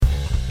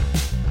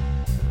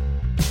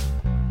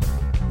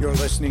You're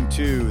listening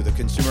to the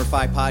Consumer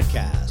Fi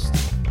Podcast,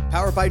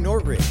 powered by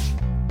Northridge,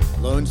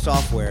 loan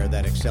software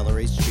that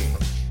accelerates change.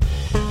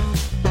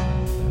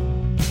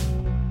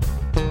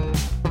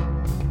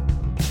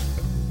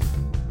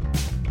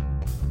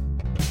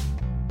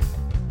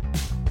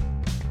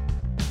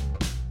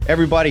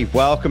 Everybody,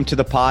 welcome to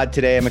the pod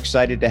today. I'm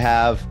excited to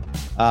have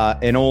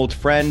an old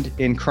friend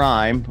in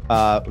crime,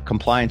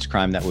 compliance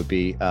crime that would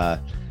be,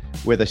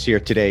 with us here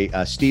today,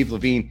 Steve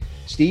Levine.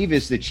 Steve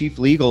is the Chief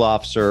Legal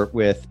Officer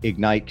with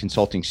Ignite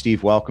Consulting.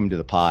 Steve, welcome to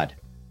the pod.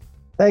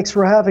 Thanks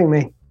for having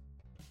me.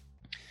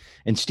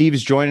 And Steve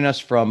is joining us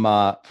from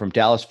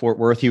Dallas, Fort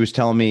Worth. He was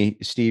telling me,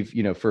 Steve,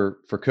 for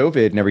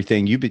COVID and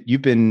everything,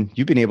 you've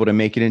been able to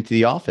make it into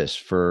the office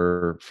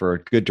for a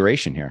good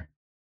duration here.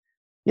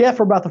 Yeah,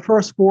 for about the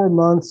first 4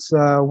 months,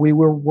 we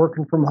were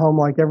working from home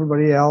like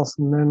everybody else.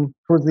 And then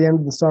towards the end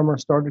of the summer,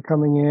 started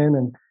coming in,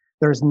 and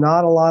there's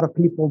not a lot of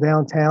people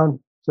downtown.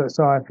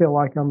 So I feel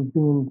like I'm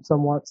being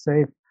somewhat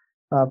safe,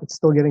 but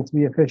still getting to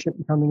be efficient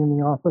and coming in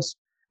the office.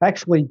 I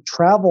actually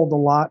traveled a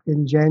lot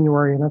in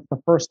January, and that's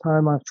the first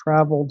time I've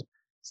traveled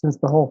since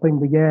the whole thing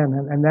began.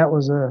 And that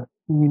was a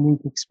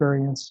unique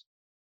experience.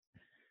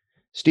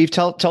 Steve,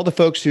 tell the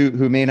folks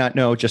who may not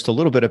know just a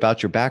little bit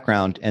about your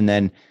background, and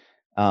then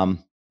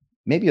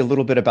maybe a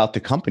little bit about the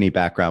company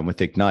background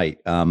with Ignite,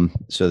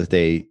 so that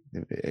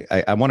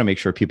I want to make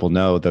sure people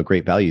know the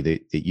great value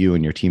that you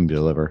and your team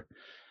deliver.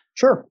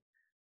 Sure.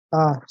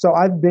 So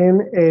I've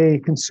been a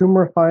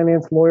consumer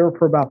finance lawyer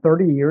for about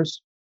 30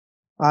 years.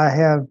 I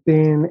have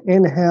been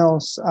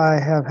in-house. I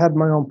have had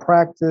my own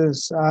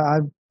practice.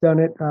 I've done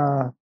it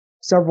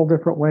several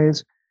different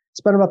ways.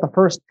 Spent about the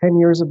first 10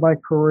 years of my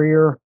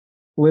career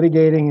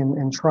litigating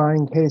and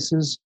trying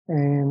cases,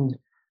 and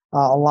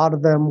a lot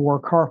of them were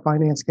car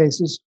finance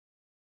cases.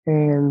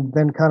 And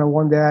then kind of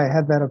one day I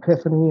had that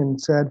epiphany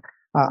and said,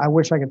 I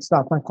wish I could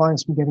stop my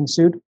clients from getting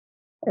sued,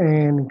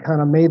 and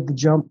kind of made the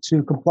jump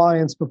to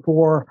compliance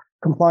before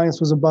compliance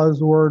was a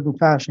buzzword and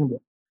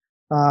fashionable.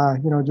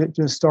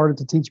 Just started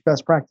to teach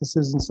best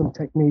practices and some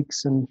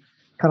techniques and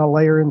kind of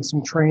layer in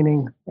some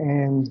training,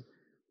 and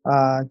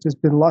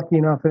just been lucky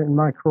enough in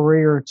my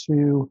career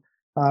to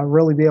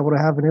really be able to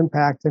have an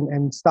impact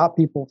and stop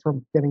people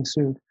from getting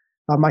sued.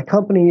 My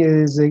company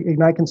is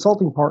Ignite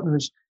Consulting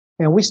Partners,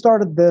 and we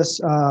started this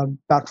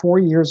about 4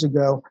 years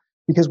ago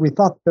because we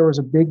thought there was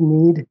a big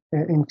need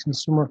in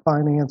consumer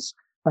finance.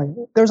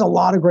 There's a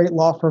lot of great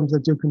law firms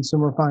that do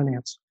consumer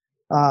finance,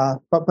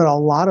 but a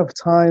lot of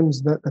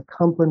times the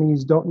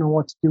companies don't know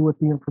what to do with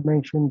the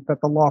information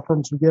that the law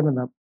firms are giving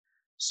them.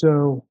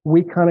 So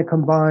we kind of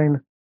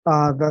combine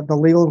the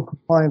legal and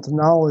compliance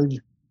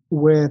knowledge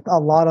with a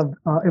lot of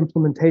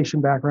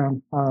implementation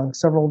background.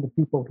 Several of the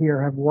people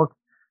here have worked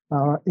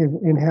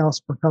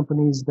in-house for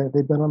companies that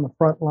they've been on the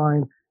front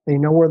line. They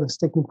know where the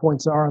sticking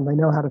points are, and they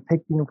know how to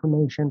take the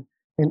information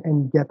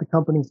and get the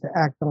companies to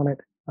act on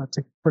it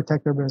to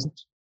protect their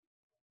business.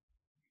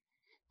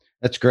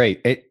 That's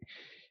great.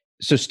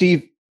 So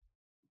Steve,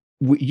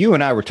 you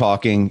and I were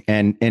talking,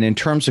 and in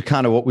terms of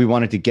kind of what we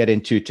wanted to get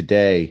into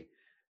today,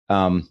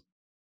 we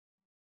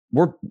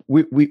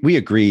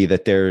agree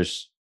that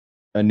there's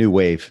a new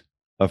wave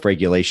of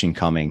regulation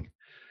coming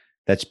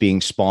that's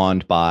being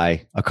spawned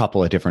by a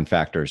couple of different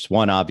factors.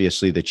 One,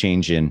 obviously, the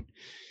change in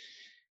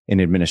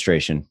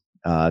administration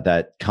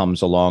that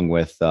comes along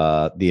with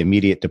the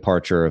immediate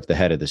departure of the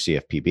head of the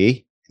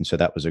CFPB. And so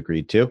that was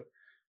agreed to.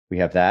 We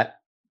have that.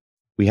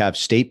 We have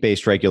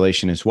state-based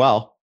regulation as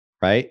well,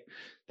 right?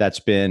 That's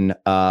been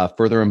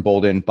further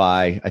emboldened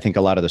by, I think,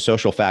 a lot of the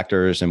social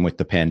factors. And with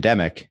the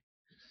pandemic,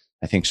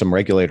 I think some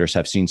regulators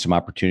have seen some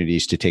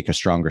opportunities to take a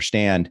stronger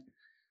stand.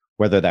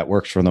 Whether that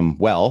works for them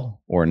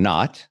well or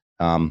not,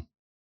 I'll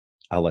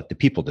let the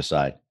people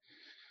decide.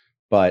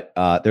 But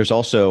there's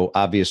also,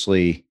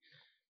 obviously,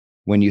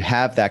 when you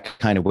have that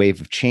kind of wave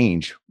of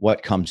change,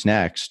 what comes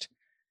next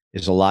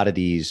is a lot of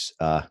these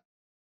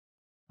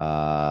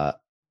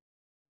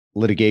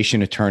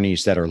litigation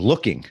attorneys that are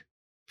looking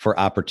for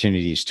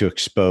opportunities to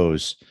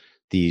expose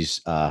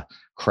these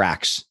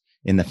cracks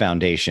in the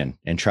foundation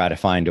and try to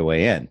find a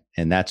way in.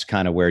 And that's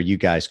kind of where you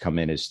guys come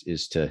in,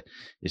 is to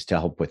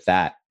help with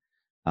that.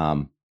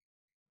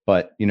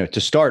 But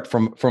to start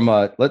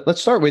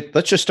let's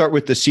just start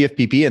with the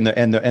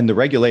CFPB and the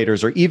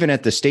regulators, or even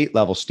at the state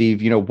level.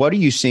 Steve, what are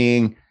you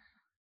seeing?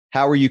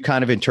 How are you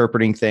kind of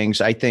interpreting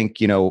things? I think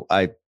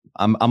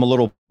I'm a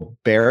little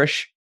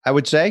bearish, I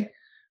would say,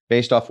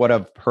 based off what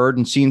I've heard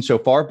and seen so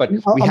far. But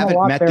we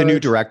haven't met the new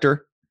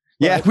director.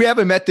 Yeah, we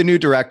haven't met the new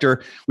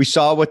director. We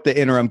saw what the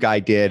interim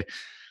guy did.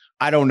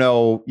 I don't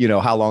know,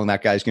 how long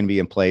that guy's going to be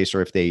in place,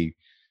 or if they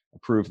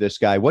approve this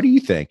guy. What do you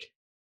think?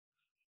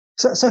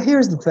 So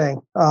here's the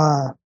thing.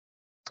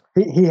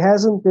 He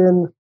hasn't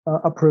been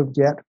approved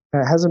yet.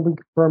 It hasn't been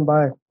confirmed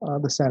by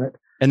the Senate.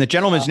 And the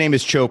gentleman's name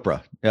is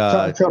Chopra.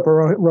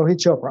 Rohit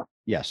Chopra.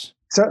 Yes.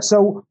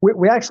 So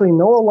we actually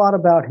know a lot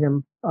about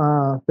him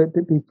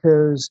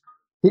because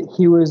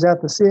he was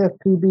at the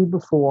CFPB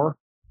before.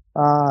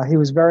 He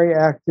was very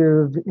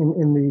active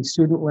in the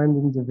student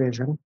lending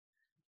division.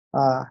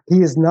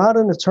 He is not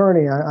an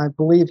attorney. I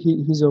believe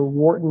he's a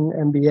Wharton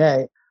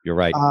MBA. You're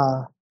right.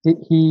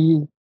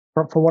 He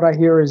from what I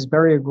hear, is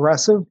very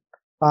aggressive,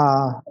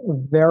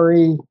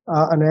 very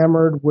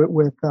enamored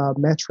with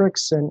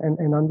metrics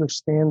and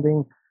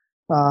understanding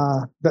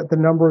that the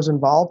numbers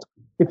involved.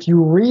 If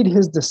you read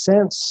his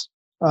dissents,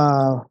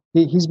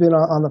 he's been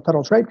on the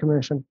Federal Trade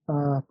Commission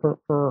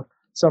for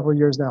several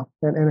years now,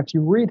 and if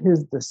you read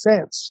his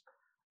dissents,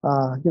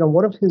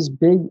 one of his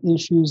big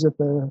issues at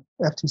the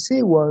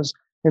FTC was,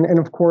 and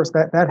of course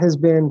that has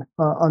been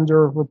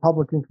under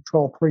Republican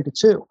control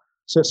 3-2.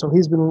 So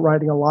he's been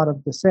writing a lot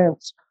of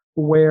dissents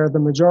where the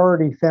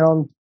majority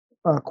found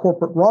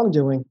corporate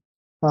wrongdoing,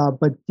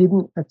 but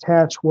didn't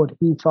attach what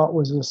he thought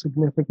was a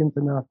significant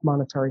enough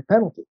monetary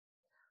penalty.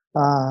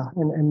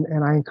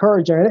 And I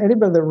encourage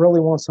anybody that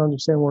really wants to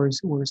understand where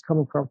he's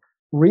coming from,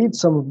 read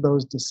some of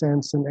those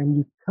dissents, and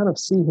you kind of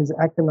see his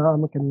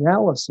economic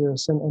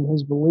analysis and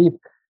his belief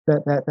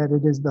that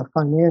it is the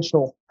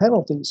financial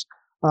penalties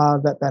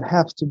that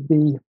have to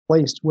be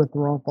placed with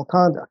wrongful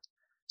conduct.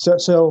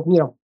 So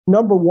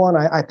number one,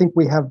 I think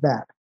we have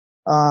that.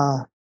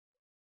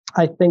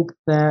 I think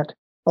that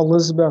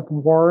Elizabeth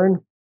Warren,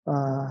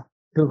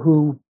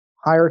 who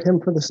hired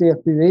him for the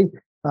CFPB,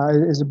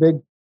 is a big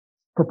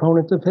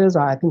proponent of his.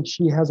 I think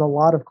she has a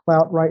lot of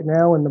clout right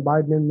now in the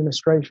Biden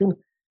administration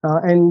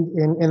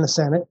and in the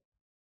Senate.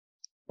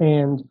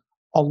 And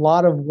a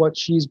lot of what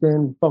she's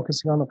been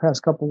focusing on the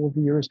past couple of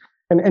years,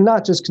 and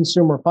not just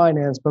consumer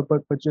finance, but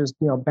just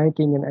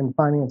banking and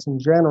finance in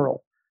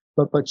general.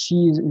 But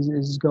she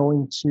is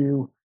going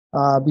to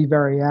be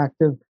very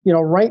active.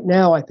 Right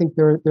now, I think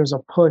there's a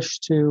push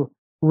to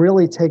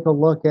really take a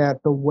look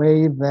at the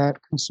way that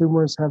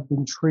consumers have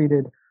been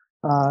treated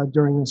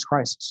during this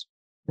crisis.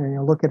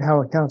 And look at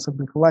how accounts have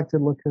been collected,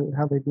 look at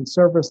how they've been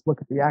serviced,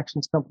 look at the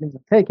actions companies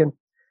have taken.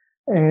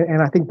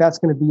 And I think that's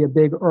going to be a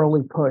big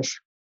early push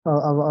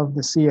of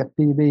the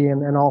CFPB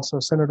and also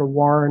Senator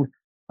Warren,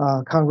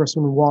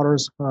 Congressman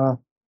Waters,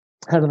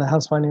 head of the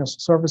House Financial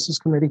Services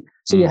Committee.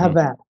 So you have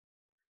that.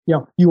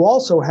 You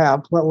also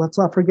have, let's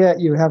not forget,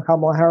 you have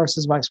Kamala Harris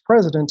as vice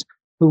president,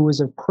 who was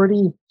a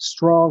pretty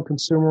strong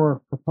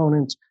consumer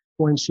proponent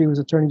when she was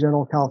Attorney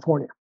General of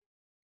California.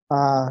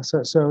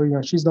 So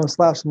she's no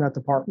slouch in that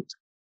department.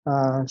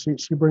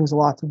 She brings a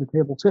lot to the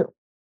table too.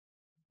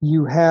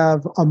 You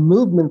have a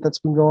movement that's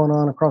been going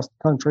on across the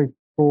country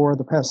for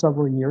the past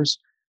several years,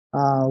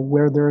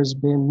 where there's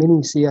been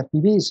mini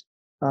CFPBs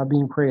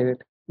being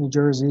created. New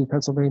Jersey,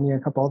 Pennsylvania, a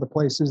couple other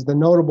places. The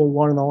notable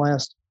one in the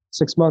last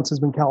 6 months has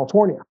been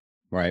California.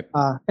 Right.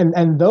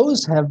 And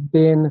those have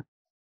been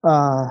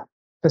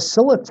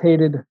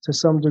facilitated to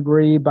some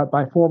degree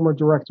by former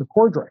Director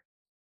Cordray.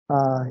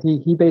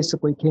 He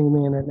basically came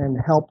in and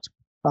helped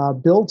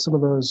build some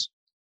of those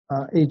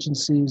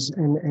agencies,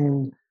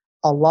 and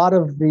a lot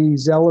of the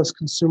zealous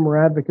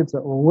consumer advocates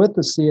that were with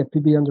the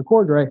CFPB under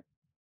Cordray,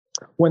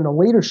 when the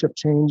leadership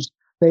changed,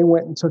 they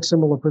went and took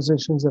similar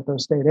positions at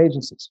those state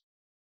agencies.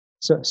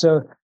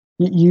 So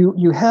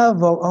you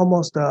have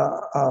almost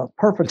a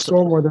perfect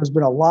storm where there's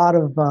been a lot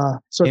of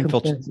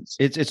circumstances.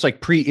 It's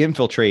like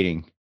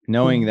pre-infiltrating,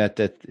 knowing that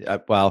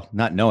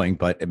not knowing,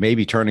 but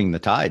maybe turning the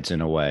tides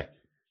in a way.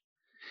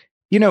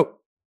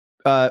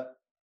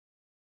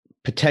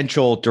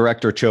 Potential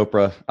Director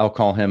Chopra, I'll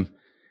call him.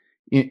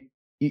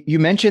 You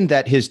mentioned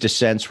that his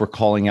dissents were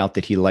calling out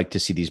that he liked to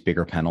see these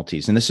bigger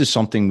penalties. And this is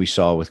something we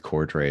saw with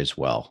Cordray as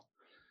well,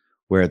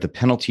 where the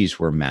penalties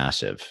were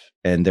massive.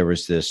 And there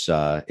was this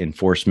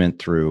enforcement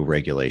through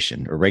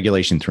regulation, or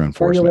regulation through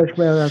enforcement.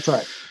 Regulation, that's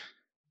right.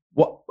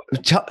 Well,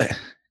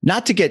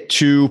 not to get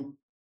too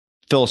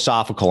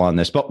philosophical on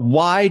this, but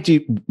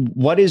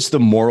what is the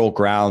moral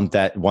ground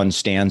that one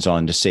stands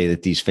on to say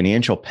that these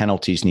financial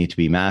penalties need to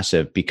be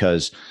massive?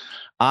 Because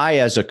I,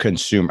 as a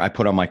consumer, I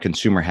put on my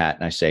consumer hat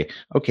and I say,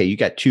 okay, you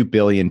got $2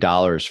 billion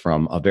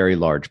from a very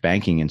large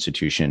banking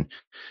institution.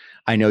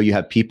 I know you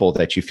have people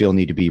that you feel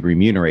need to be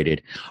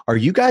remunerated. Are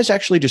you guys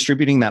actually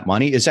distributing that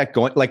money? Is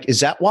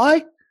that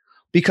why?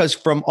 Because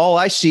from all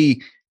I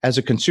see as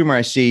a consumer,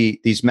 I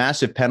see these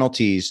massive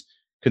penalties.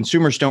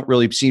 Consumers don't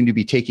really seem to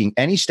be taking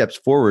any steps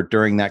forward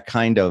during that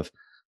kind of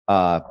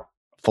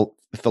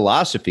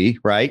philosophy,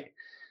 right?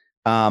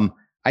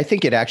 I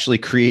think it actually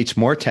creates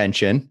more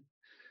tension,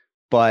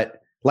 but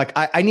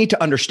I need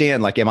to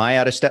understand, am I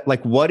out of step?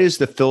 What is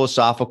the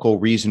philosophical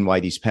reason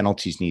why these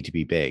penalties need to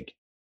be big?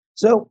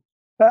 So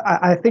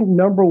I think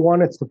number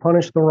one, it's to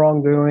punish the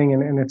wrongdoing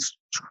and it's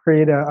to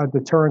create a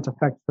deterrent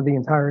effect for the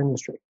entire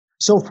industry.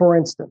 So for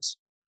instance,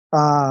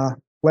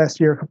 last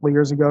year, a couple of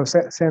years ago,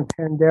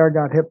 Santander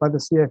got hit by the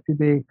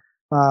CFPB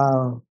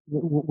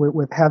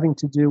with having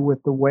to do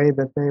with the way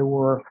that they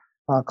were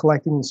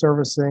collecting and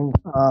servicing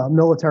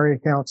military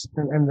accounts,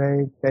 and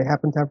they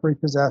happened to have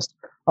repossessed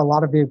a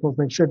lot of vehicles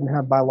they shouldn't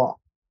have by law.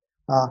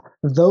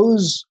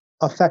 Those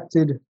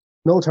affected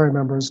military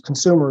members,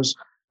 consumers,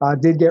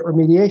 did get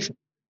remediation.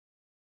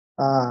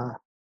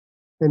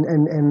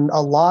 And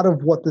a lot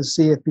of what the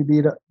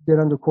CFPB did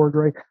under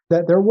Cordray,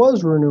 that there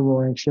was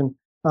remuneration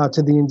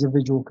to the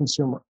individual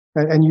consumer.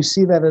 And you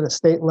see that at a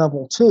state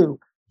level too,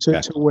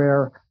 Okay. to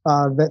where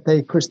that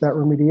they push that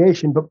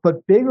remediation.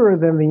 But bigger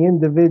than the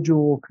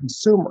individual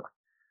consumer,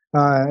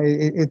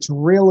 it's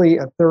really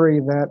a theory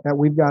that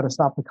we've got to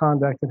stop the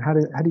conduct. And how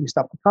do you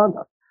stop the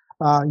conduct?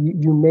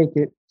 You make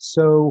it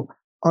so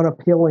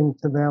unappealing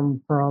to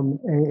them from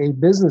a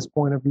business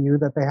point of view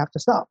that they have to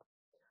stop.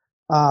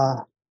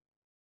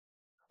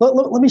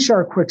 Let me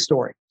share a quick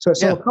story. So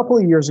Yeah. a couple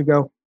of years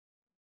ago,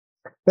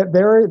 that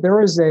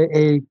there is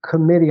a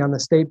committee on the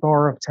State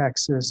Bar of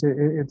Texas.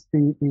 It's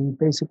the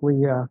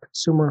basically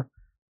consumer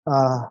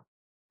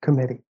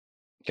committee,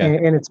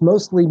 Okay. and it's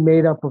mostly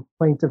made up of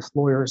plaintiffs'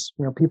 lawyers,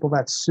 people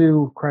that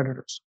sue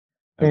creditors.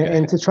 Okay.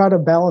 And to try to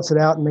balance it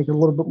out and make it a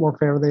little bit more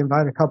fair, they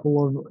invite a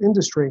couple of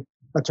industry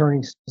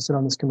attorneys to sit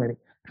on this committee.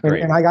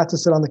 And I got to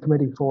sit on the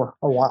committee for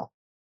a while.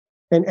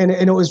 And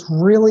it was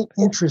really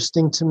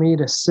interesting to me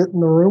to sit in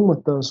the room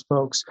with those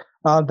folks.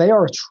 They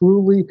are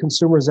truly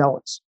consumer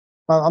zealots.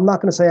 I'm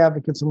not going to say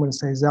advocates, I'm going to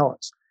say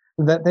zealots.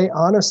 That they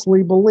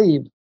honestly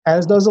believe,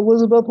 as does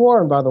Elizabeth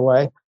Warren, by the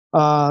way,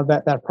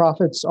 that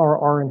profits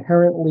are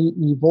inherently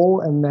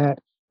evil, and that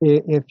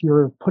if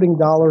you're putting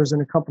dollars in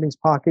a company's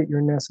pocket,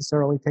 you're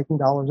necessarily taking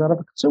dollars out of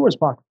a consumer's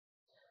pocket.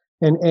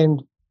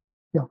 And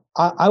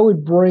I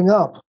would bring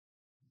up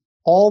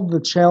all the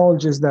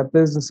challenges that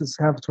businesses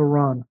have to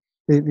run,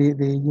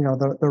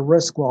 the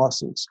risk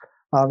losses,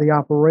 the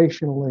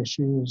operational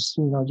issues,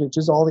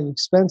 just all the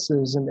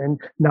expenses,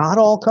 and not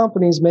all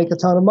companies make a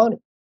ton of money.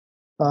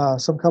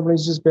 Some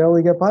companies just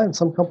barely get by, and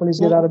some companies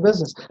get out of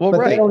business. But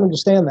they don't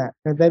understand that,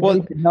 and they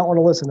do not want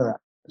to listen to that.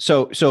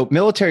 So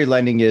military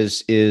lending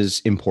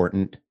is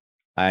important.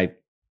 I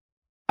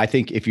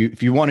think if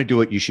you want to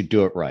do it, you should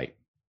do it right.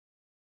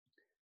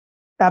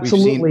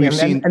 Absolutely,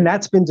 and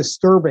that's been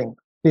disturbing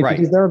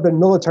because there have been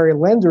military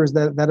lenders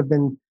that have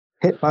been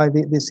hit by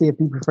the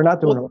CFPB for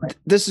not doing it right.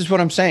 This is what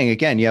I'm saying.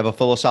 Again, you have a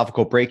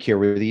philosophical break here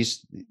where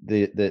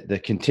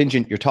the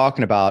contingent you're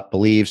talking about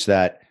believes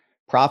that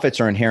profits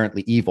are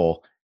inherently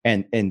evil,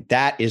 and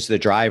that is the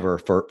driver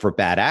for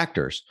bad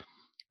actors.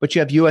 But you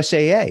have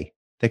USAA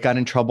that got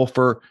in trouble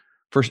for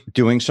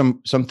doing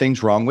some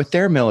things wrong with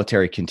their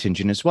military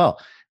contingent as well.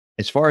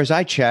 As far as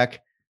I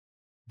check,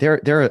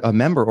 they're a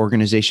member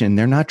organization.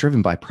 They're not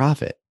driven by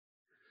profit.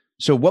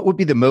 So what would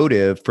be the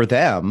motive for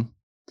them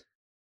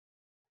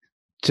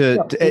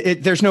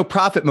there's no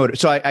profit motive.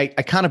 So I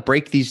kind of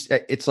break these.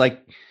 It's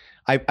like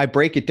I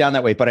break it down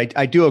that way, but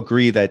I do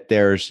agree that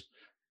there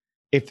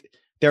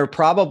are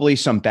probably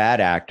some bad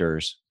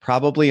actors,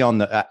 probably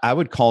I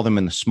would call them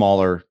in the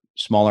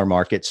smaller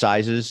market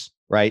sizes,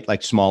 right?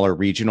 Like smaller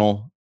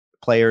regional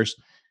players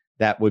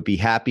that would be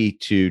happy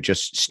to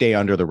just stay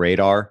under the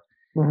radar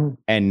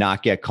and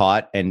not get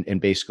caught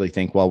and basically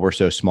think, well, we're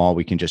so small,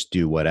 we can just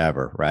do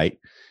whatever, right?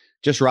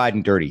 Just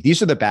riding dirty.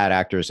 These are the bad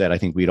actors that I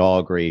think we'd all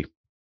agree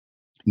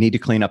need to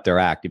clean up their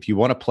act. If you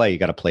want to play, you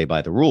got to play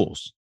by the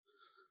rules.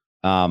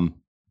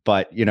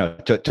 But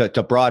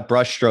to broad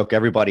brushstroke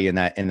everybody in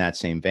that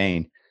same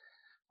vein,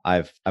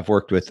 I've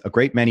worked with a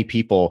great many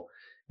people,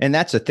 and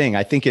that's the thing.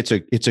 I think it's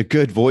a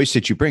good voice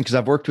that you bring, because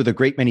I've worked with a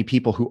great many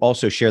people who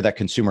also share that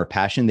consumer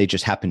passion. They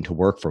just happen to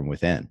work from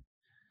within.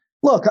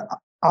 Look,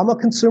 I'm a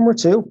consumer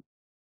too.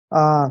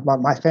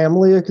 My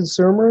family are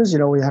consumers.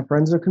 We have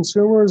friends who are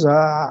consumers.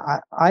 I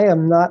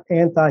am not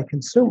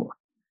anti-consumer.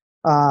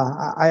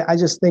 I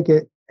just think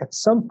at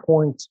some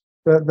point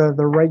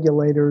the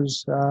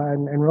regulators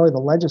and really the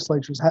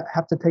legislatures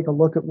have to take a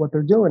look at what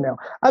they're doing now.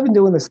 I've been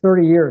doing this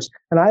 30 years,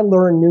 and I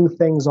learn new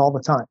things all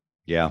the time.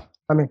 Yeah.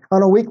 I mean,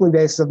 on a weekly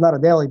basis, if not a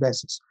daily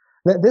basis.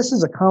 This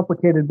is a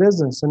complicated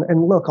business.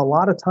 And look, a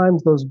lot of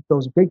times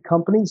those big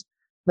companies,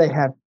 they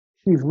have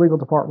huge legal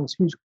departments,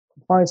 huge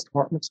compliance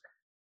departments,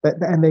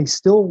 and they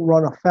still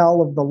run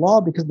afoul of the law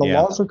because the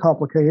laws are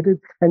complicated,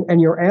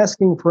 and you're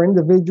asking for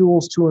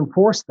individuals to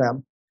enforce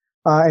them.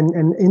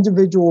 And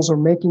individuals are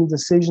making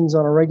decisions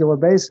on a regular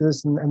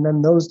basis, and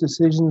then those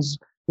decisions,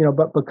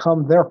 but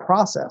become their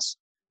process.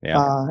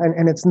 Yeah.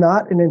 And it's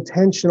not an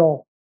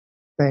intentional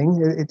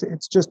thing.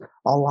 It's just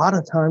a lot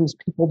of times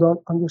people don't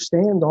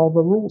understand all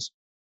the rules.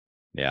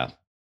 Yeah.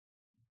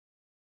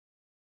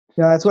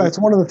 Yeah, that's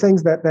one of the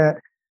things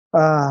that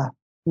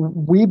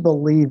we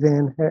believe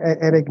in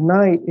at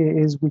Ignite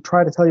is we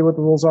try to tell you what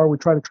the rules are. We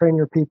try to train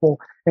your people,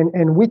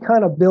 and we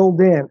kind of build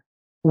in.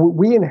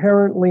 We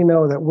inherently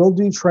know that we'll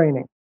do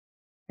training,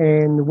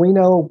 and we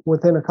know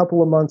within a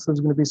couple of months there's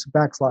going to be some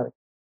backsliding.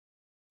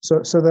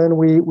 So then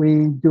we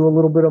do a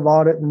little bit of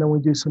audit, and then we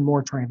do some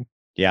more training.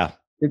 Yeah.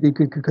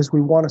 Because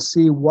we want to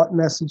see what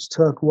message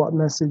took, what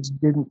message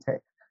didn't take.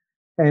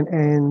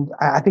 And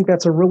I think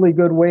that's a really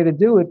good way to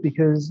do it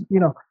because,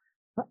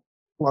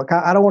 look,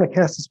 I don't want to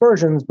cast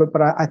aspersions, but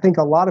I think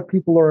a lot of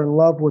people are in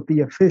love with the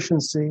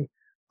efficiency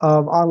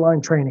of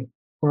online training.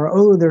 Where,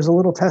 there's a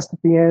little test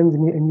at the end,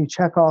 and you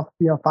check off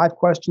 5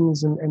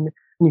 questions and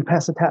you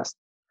pass a test.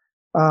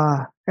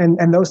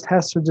 And those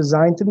tests are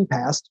designed to be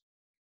passed.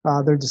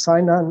 They're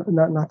designed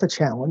not to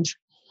challenge.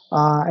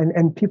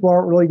 And people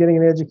aren't really getting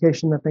an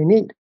education that they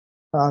need.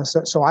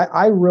 So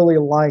I really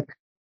like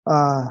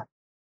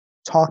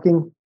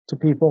talking to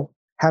people,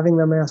 having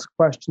them ask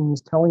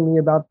questions, telling me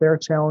about their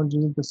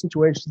challenges, the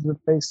situations that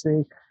they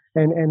see,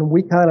 and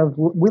we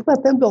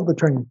let them build the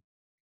training.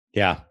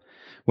 Yeah.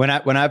 When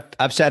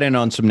I've sat in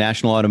on some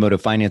National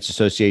Automotive Finance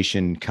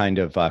Association kind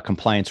of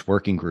compliance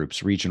working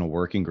groups, regional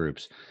working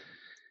groups,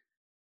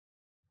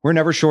 we're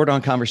never short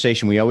on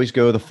conversation. We always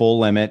go the full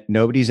limit.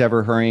 Nobody's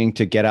ever hurrying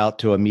to get out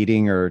to a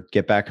meeting or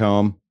get back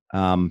home.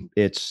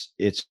 It's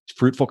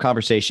fruitful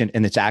conversation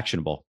and it's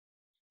actionable.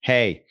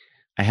 Hey,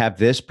 I have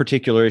this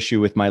particular issue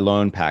with my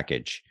loan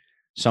package.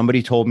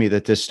 Somebody told me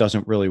that this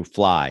doesn't really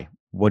fly.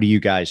 What do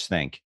you guys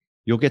think?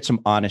 You'll get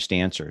some honest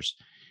answers.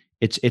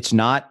 It's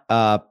not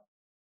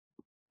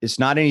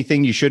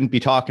anything you shouldn't be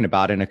talking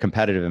about in a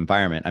competitive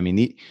environment. I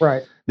mean,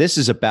 right. This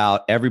is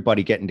about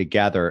everybody getting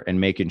together and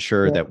making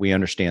sure that we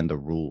understand the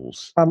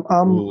rules. I'm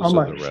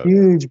a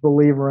huge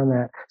believer in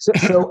that.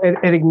 So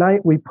at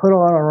Ignite, we put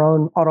on our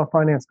own auto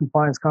finance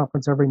compliance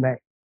conference every May.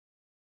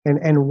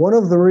 And one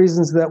of the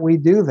reasons that we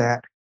do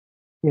that,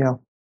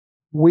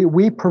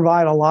 we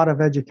provide a lot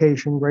of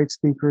education, great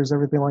speakers,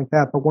 everything like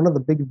that. But one of the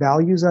big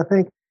values, I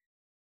think,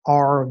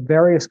 are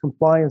various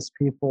compliance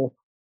people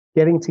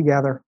getting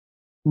together,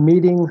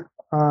 meeting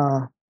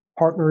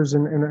partners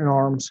in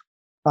arms,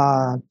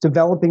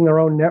 developing their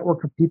own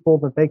network of people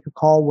that they could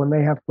call when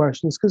they have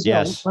questions. Because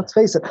let's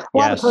face it, a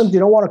lot of times you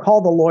don't want to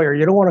call the lawyer.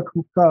 You don't want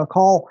to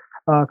call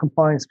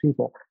compliance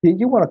people.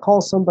 You want to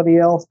call somebody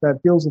else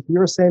that deals with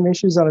your same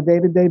issues on a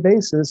day-to-day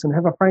basis and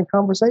have a frank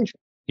conversation.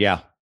 Yeah.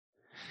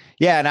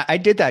 Yeah. And I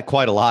did that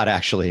quite a lot,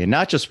 actually. And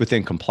not just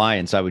within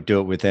compliance. I would do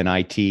it within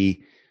IT.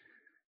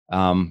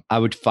 I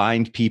would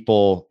find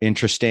people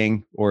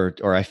interesting or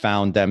I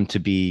found them to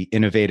be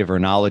innovative or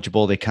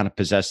knowledgeable. They kind of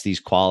possess these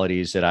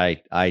qualities that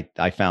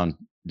I found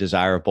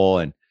desirable.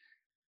 And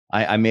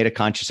I made a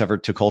conscious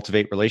effort to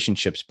cultivate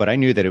relationships, but I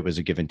knew that it was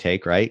a give and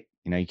take, right?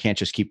 You can't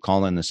just keep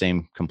calling the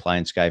same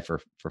compliance guy for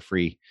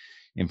free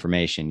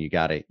information. You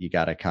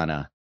gotta kind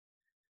of,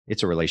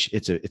 it's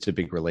a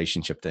big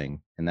relationship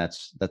thing. And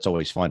that's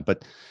always fun.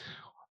 But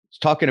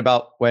talking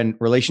about when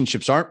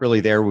relationships aren't really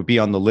there would be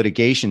on the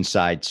litigation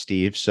side,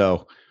 Steve.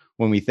 So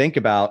when we think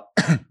about,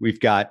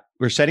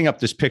 we're setting up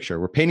this picture,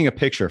 we're painting a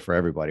picture for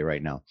everybody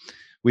right now.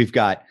 We've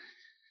got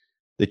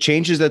the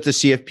changes at the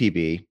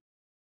CFPB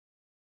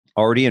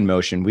already in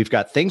motion. We've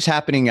got things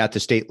happening at the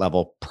state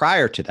level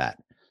prior to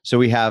that. So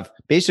we have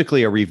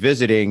basically a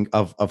revisiting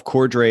of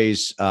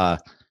Cordray's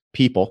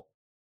people,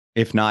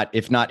 if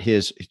not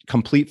his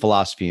complete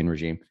philosophy and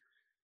regime.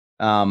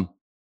 On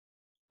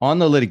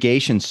the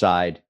litigation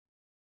side,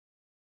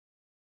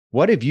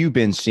 what have you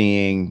been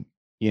seeing,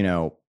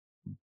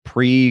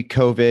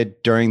 pre-COVID,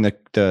 during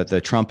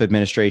the Trump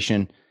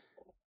administration,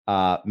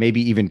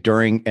 maybe even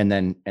during, and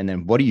then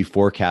what are you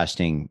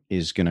forecasting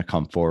is going to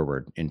come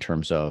forward in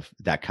terms of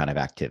that kind of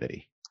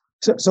activity?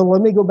 So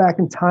let me go back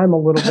in time a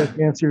little bit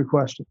to answer your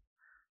question.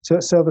 So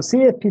the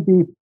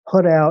CFPB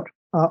put out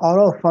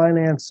auto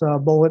finance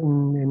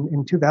bulletin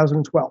in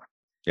 2012,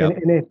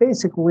 and it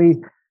basically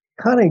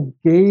kind of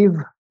gave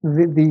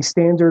the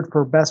standard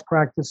for best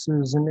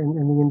practices in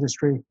the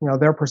industry,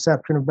 their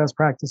perception of best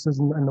practices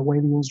and the way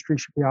the industry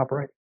should be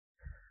operating.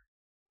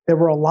 There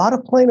were a lot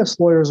of plaintiffs'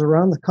 lawyers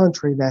around the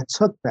country that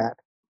took that,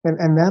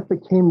 and that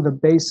became the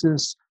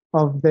basis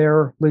of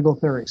their legal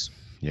theories.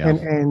 Yeah.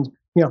 And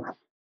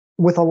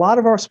with a lot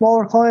of our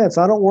smaller clients,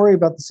 I don't worry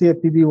about the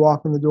CFPB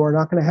walking the door.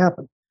 Not going to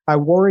happen. I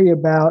worry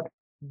about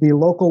the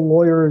local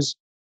lawyers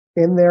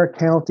in their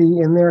county,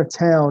 in their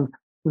town,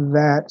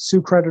 that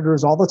sue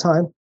creditors all the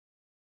time.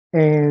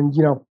 And,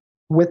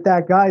 with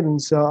that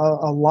guidance, a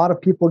lot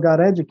of people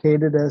got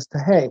educated as to,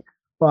 hey,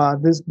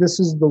 this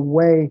is the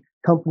way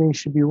companies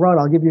should be run.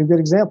 I'll give you a good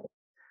example.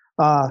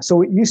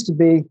 So it used to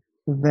be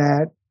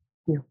that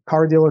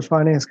car dealers,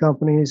 finance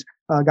companies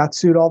got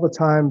sued all the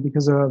time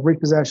because of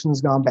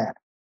repossessions gone bad.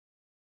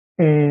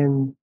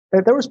 And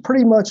there was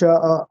pretty much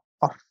a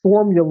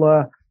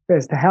formula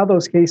as to how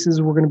those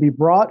cases were going to be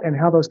brought and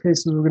how those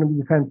cases were going to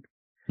be defended.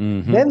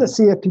 Mm-hmm. Then the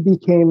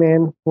CFPB came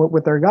in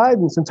with their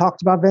guidance and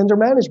talked about vendor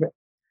management.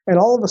 And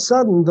all of a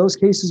sudden, those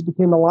cases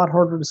became a lot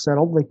harder to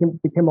settle. They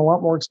became a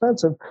lot more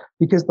expensive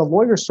because the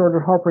lawyers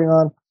started harping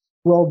on,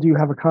 well, do you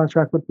have a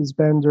contract with this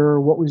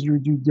vendor? What was your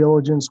due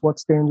diligence? What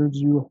standards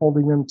are you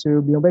holding them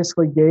to?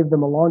 Basically gave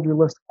them a laundry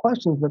list of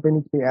questions that they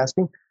need to be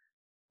asking.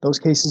 Those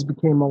cases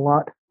became a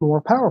lot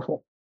more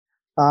powerful.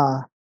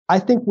 I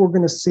think we're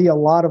going to see a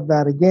lot of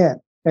that again.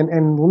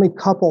 And let me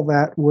couple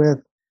that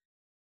with,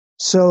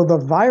 so the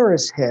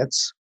virus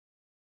hits,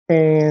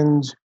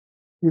 and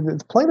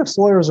the plaintiffs'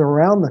 lawyers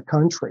around the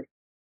country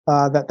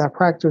that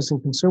practice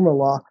in consumer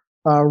law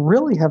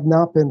really have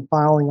not been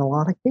filing a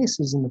lot of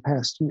cases in the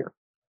past year.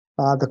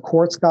 The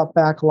courts got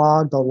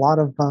backlogged. A lot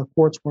of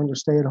courts were under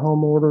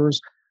stay-at-home orders.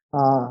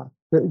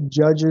 The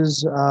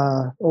judges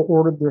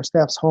ordered their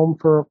staffs home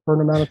for an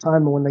amount of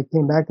time, and when they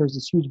came back, there's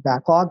this huge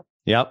backlog.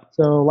 Yep.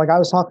 So, like I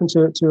was talking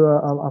to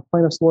a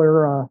plaintiff's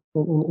lawyer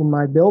in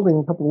my building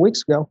a couple of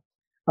weeks ago.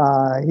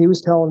 He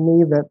was telling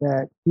me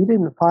that he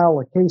didn't file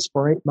a case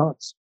for 8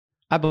 months.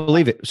 I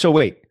believe it. So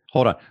wait,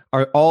 hold on.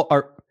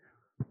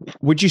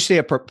 Would you say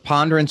a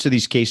preponderance of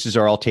these cases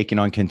are all taken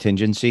on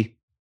contingency?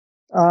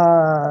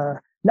 No,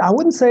 I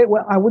wouldn't say it.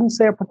 Well, I wouldn't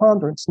say a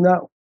preponderance.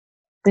 No,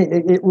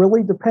 it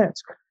really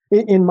depends.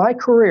 In my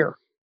career,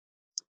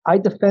 I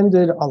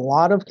defended a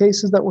lot of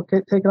cases that were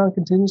taken on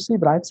contingency,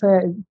 but I'd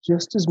say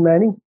just as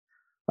many.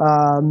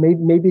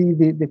 Maybe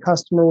the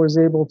customer was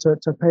able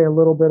to pay a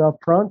little bit up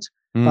front.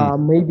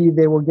 Maybe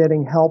they were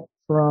getting help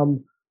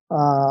from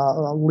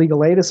a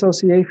legal aid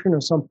association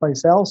or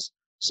someplace else.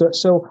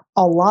 So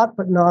a lot,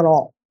 but not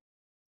all.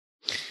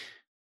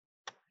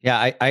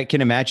 Yeah, I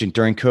can imagine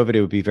during COVID,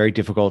 it would be very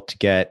difficult to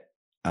get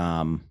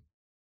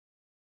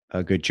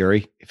a good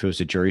jury if it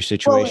was a jury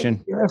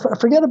situation. Well,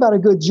 forget about a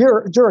good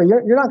jury.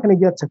 You're not going to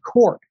get to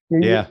court.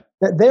 They've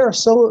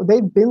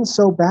been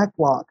so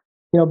backlogged,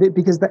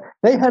 because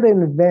they had to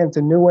invent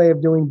a new way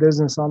of doing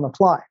business on the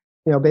fly.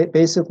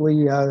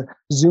 Basically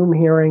Zoom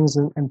hearings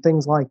and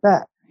things like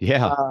that.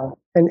 Yeah.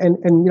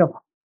 And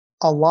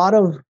a lot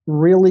of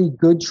really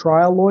good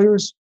trial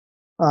lawyers,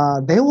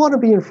 they want to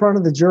be in front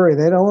of the jury.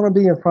 They don't want to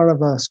be in front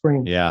of a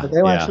screen. Yeah.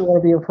 They actually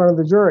want to be in front of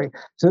the jury.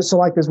 So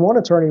like this one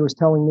attorney was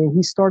telling me,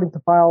 he's starting to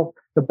file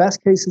the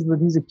best cases that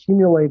he's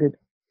accumulated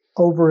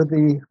over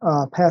the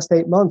past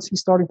 8 months.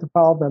 He's starting to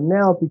file them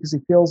now because he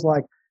feels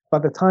like by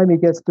the time he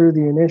gets through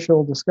the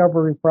initial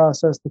discovery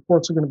process, the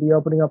courts are going to be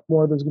opening up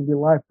more. There's going to be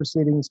live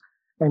proceedings,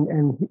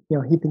 and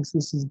he thinks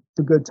this is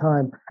the good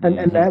time.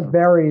 And that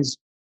varies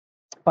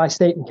by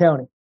state and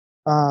county.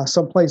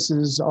 Some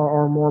places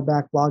are more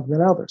backlogged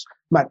than others.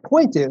 My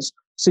point is,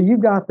 so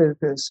you've got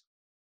this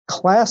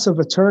class of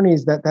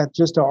attorneys that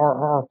just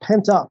are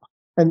pent up,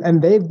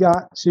 and they've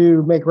got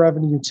to make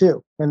revenue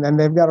too, and then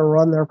they've got to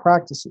run their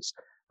practices,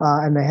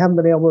 and they haven't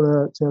been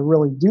able to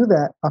really do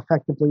that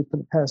effectively for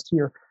the past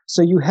year.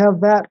 So you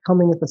have that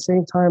coming at the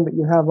same time that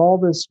you have all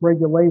this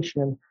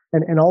regulation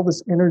and all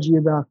this energy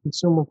about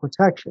consumer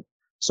protection.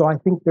 So I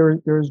think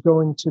there's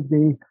going to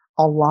be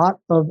a lot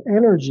of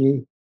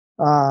energy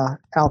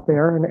out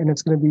there, and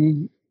it's going to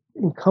be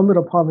incumbent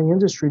upon the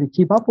industry to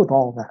keep up with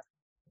all of that.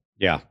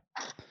 Yeah.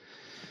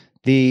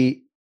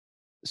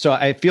 So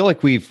I feel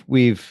like we've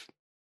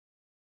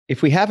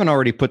if we haven't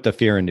already put the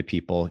fear into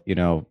people,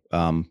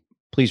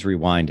 please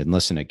rewind and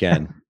listen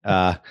again.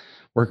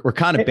 We're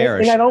kind of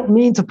bearish. And I don't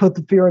mean to put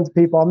the fear into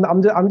people.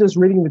 I'm just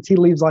reading the tea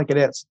leaves like it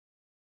is.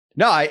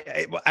 No,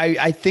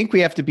 I think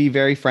we have to be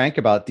very frank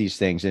about these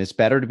things, and it's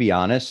better to be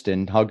honest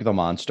and hug the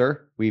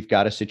monster. We've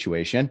got a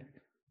situation.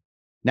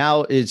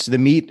 Now it's the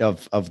meat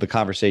of the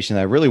conversation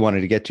that I really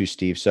wanted to get to,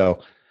 Steve.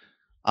 So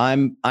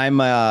I'm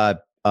a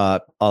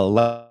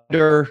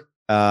lender,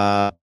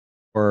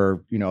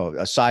 or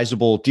a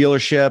sizable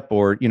dealership,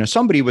 or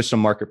somebody with some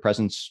market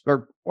presence,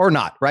 or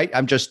not, right?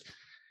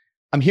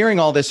 I'm hearing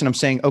all this and I'm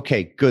saying,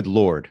 okay, good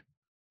Lord,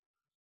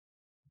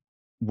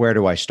 where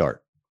do I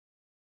start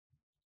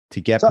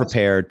to get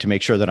prepared to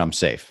make sure that I'm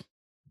safe?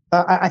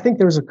 I think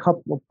there's a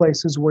couple of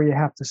places where you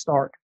have to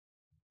start.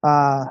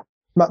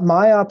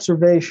 My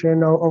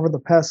observation over the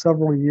past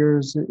several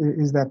years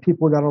is that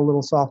people got a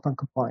little soft on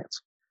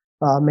compliance.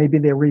 Maybe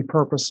they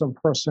repurposed some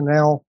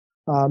personnel.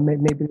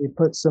 Maybe they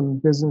put some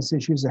business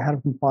issues ahead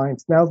of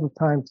compliance. Now's the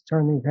time to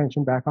turn the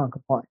attention back on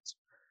compliance.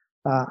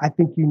 I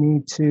think you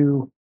need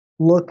to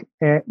look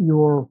at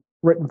your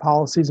written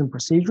policies and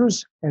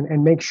procedures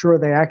and make sure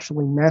they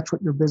actually match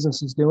what your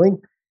business is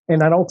doing.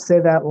 And I don't say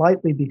that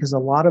lightly, because a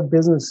lot of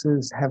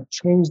businesses have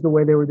changed the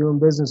way they were doing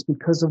business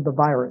because of the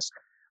virus.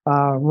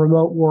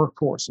 Remote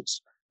workforces,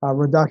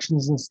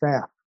 reductions in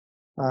staff,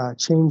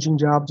 change in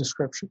job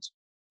descriptions.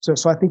 So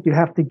I think you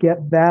have to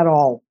get that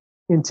all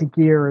into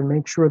gear and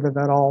make sure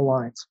that all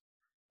aligns.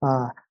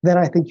 Then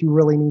I think you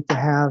really need to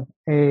have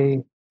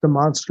a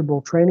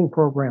demonstrable training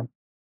program.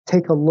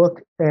 Take a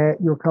look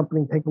at your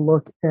company, take a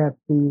look at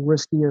the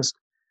riskiest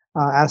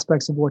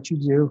aspects of what you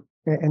do,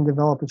 and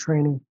develop a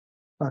training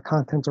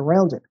content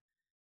around it.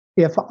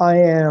 If I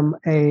am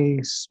a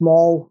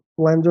small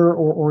lender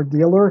or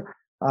dealer,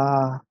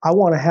 I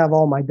want to have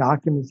all my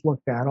documents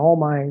looked at, all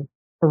my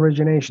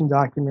origination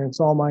documents,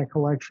 all my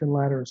collection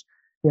letters,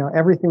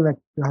 everything that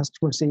the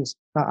customer sees.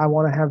 I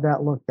want to have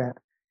that looked at.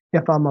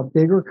 If I'm a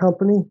bigger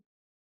company,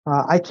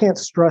 I can't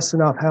stress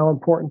enough how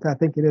important I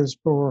think it is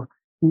for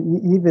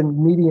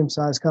even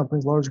medium-sized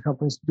companies, larger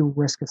companies, to do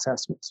risk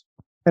assessments.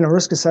 And a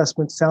risk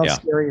assessment sounds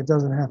scary. It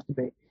doesn't have to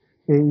be.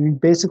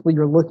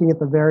 You're looking at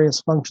the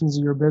various functions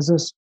of your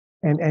business,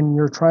 and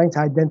you're trying to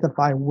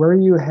identify where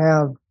you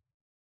have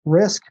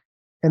risk,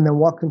 and then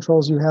what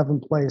controls you have in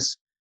place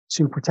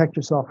to protect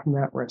yourself from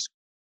that risk.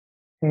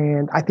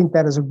 And I think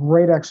that is a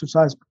great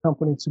exercise for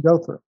companies to go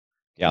through.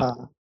 Yeah.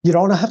 You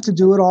don't have to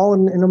do it all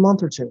in a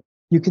month or two.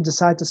 You can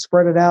decide to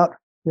spread it out,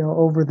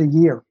 over the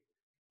year.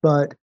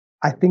 But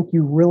I think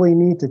you really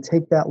need to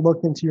take that look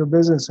into your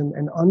business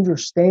and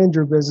understand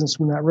your business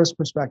from that risk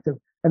perspective,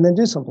 and then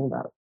do something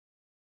about it.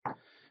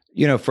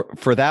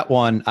 For that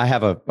one, I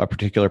have a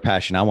particular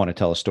passion. I want to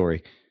tell a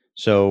story.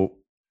 So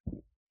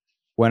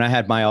when I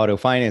had my auto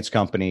finance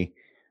company,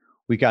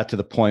 we got to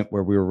the point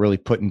where we were really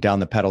putting down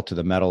the pedal to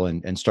the metal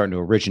and starting to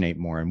originate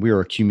more. And we were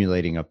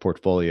accumulating a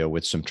portfolio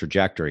with some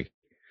trajectory.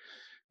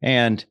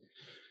 And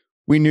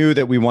we knew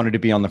that we wanted to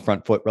be on the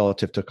front foot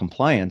relative to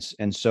compliance.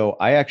 And so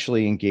I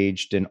actually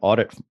engaged an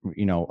audit,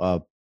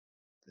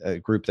 a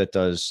group that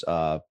does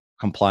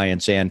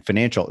compliance and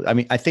financial. I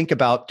mean, I think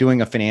about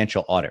doing a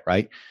financial audit,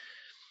 right?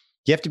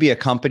 You have to be a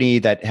company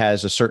that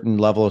has a certain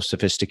level of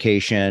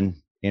sophistication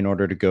in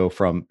order to go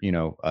from,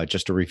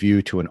 just a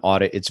review to an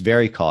audit. It's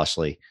very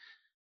costly.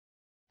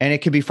 And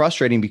it can be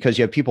frustrating because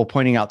you have people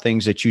pointing out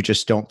things that you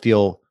just don't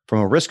feel from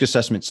a risk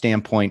assessment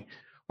standpoint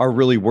are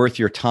really worth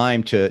your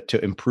time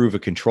to improve a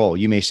control.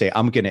 You may say,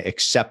 I'm going to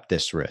accept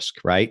this risk,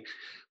 right?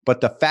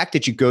 But the fact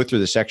that you go through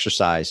this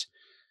exercise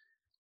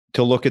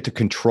to look at the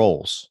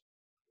controls,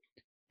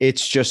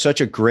 it's just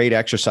such a great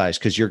exercise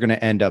because you're going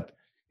to end up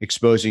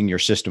exposing your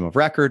system of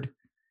record.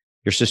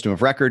 Your system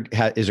of record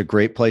is a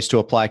great place to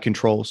apply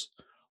controls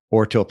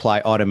or to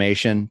apply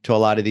automation to a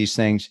lot of these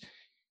things.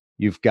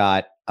 You've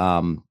got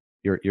how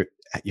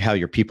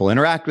your people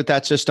interact with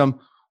that system.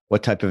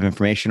 What type of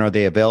information are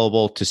they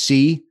available to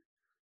see?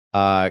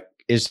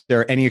 Is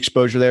there any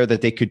exposure there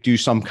that they could do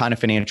some kind of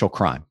financial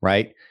crime,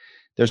 right?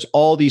 There's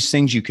all these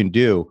things you can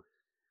do.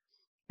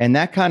 And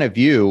that kind of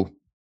view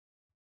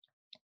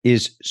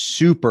is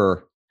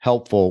super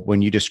helpful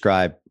when you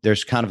describe,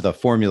 there's kind of the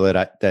formula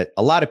that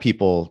a lot of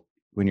people,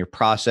 when you're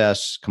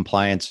process,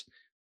 compliance,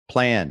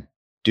 plan,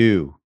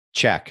 do,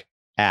 check,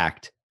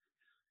 act,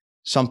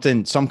 some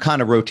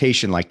kind of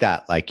rotation like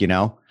that,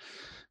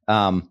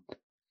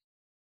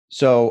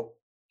 so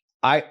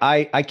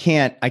I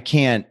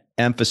can't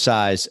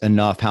emphasize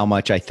enough how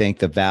much I think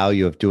the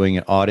value of doing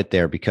an audit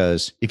there,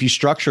 because if you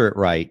structure it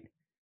right,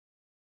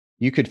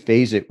 you could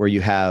phase it where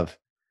you have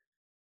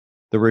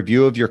the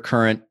review of your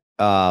current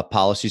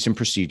policies and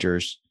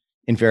procedures.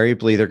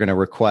 Invariably, they're going to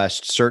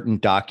request certain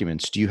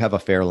documents. Do you have a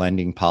fair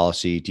lending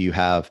policy? Do you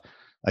have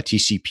a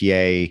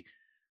TCPA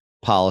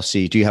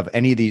policy? Do you have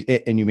any of these?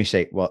 And you may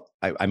say, well,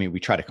 I mean, we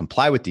try to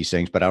comply with these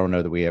things, but I don't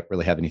know that we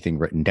really have anything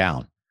written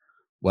down.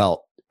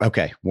 Well,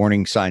 okay,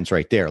 warning signs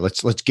right there.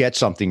 Let's get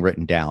something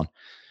written down.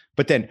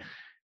 But then,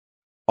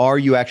 are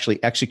you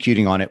actually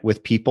executing on it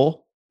with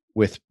people,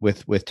 with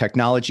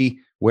technology?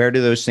 Where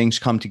do those things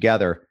come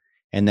together?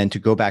 And then to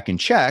go back and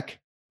check,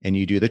 and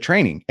you do the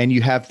training, and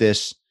you have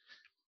this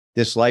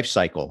life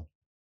cycle.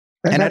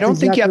 And I don't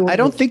think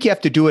you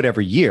have to do it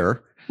every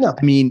year. No.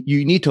 I mean,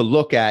 you need to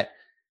look at,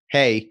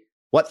 hey,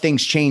 what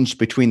things changed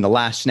between the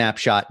last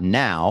snapshot and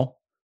now?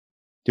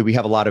 Did we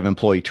have a lot of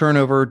employee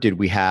turnover? Did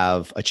we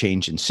have a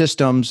change in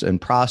systems and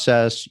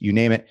process? You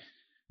name it.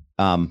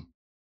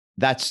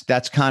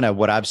 That's kind of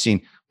what I've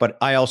seen. But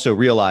I also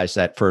realize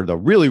that for the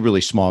really,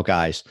 really small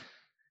guys,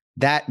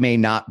 that may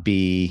not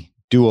be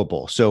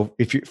doable. So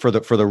if you for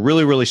the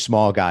really, really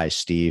small guys,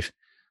 Steve,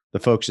 the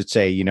folks that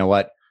say, you know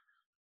what,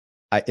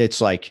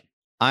 it's like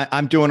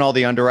I'm doing all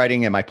the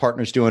underwriting and my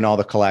partner's doing all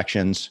the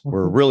collections. Mm-hmm.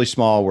 We're really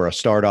small. We're a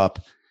startup.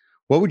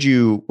 What would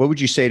you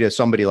say to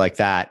somebody like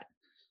that?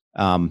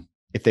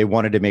 If they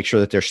wanted to make sure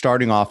that they're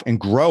starting off and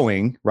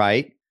growing,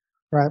 right?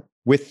 Right.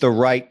 With the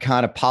right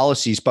kind of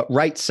policies, but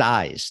right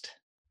sized.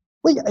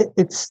 Well,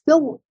 it's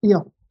still,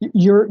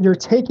 you're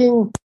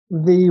taking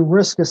the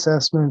risk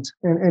assessment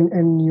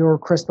and you're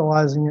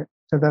crystallizing it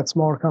to that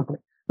smaller company.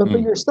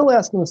 But you're still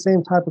asking the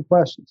same type of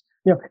questions.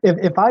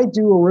 If I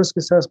do a risk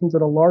assessment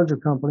at a larger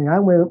company, I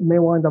may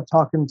wind up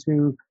talking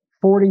to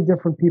 40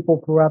 different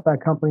people throughout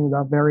that company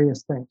about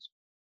various things.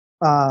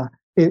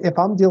 If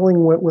I'm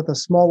dealing with a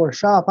smaller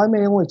shop, I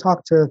may only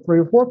talk to 3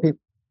 or 4 people.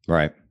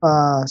 Right.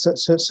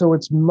 So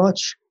it's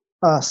much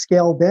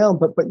scaled down,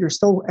 but you're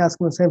still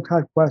asking the same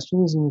kind of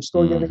questions, and you're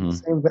still getting the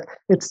same.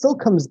 It still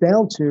comes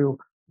down to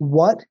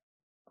what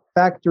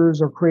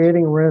factors are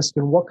creating risk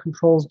and what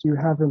controls do you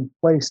have in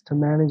place to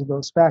manage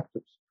those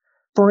factors.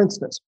 For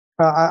instance,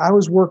 I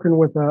was working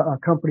with a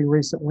company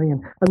recently,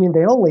 and I mean,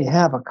 they only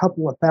have a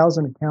couple of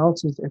thousand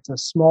accounts. It's a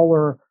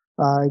smaller,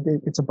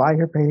 it's a buy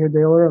here, pay here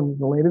dealer and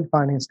related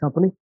finance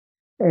company.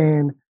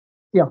 And,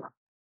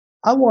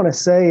 I want to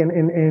say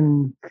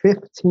in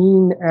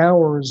 15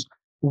 hours,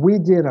 we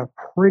did a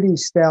pretty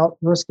stout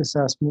risk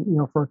assessment,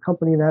 for a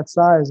company that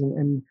size,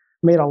 and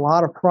made a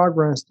lot of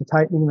progress to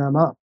tightening them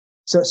up.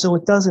 So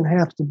it doesn't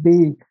have to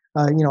be,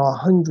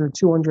 100,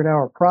 200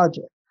 hour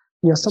project.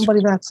 Somebody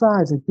that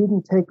size, it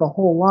didn't take a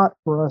whole lot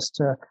for us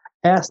to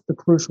ask the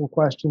crucial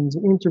questions,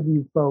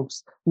 interview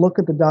folks, look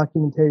at the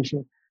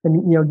documentation,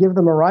 and, give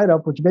them a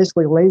write-up, which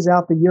basically lays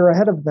out the year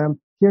ahead of them.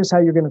 Here's how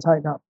you're going to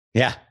tighten up.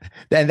 Yeah.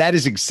 And that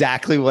is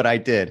exactly what I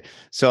did.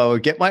 So I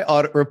would get my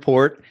audit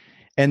report,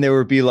 and there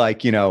would be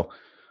like,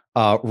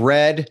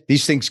 red,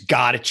 these things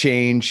got to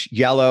change.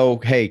 Yellow,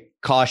 hey,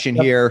 caution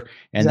here.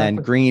 And then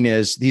green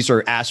is, these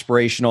are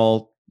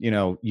aspirational,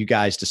 you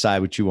guys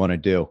decide what you want to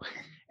do.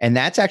 And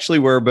that's actually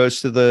where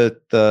most of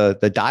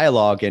the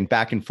dialogue and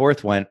back and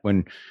forth went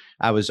when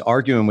I was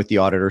arguing with the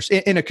auditors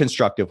in a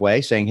constructive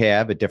way, saying, hey, I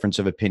have a difference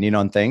of opinion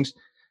on things.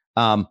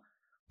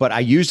 But I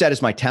use that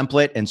as my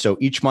template. And so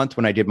each month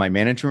when I did my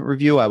management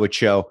review, I would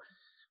show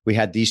we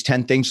had these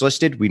 10 things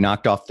listed. We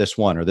knocked off this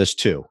 1 or this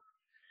 2.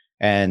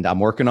 And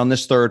I'm working on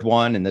this 3rd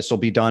one, and this will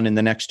be done in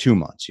the next 2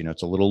 months.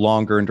 It's a little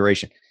longer in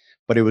duration.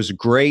 but it was a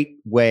great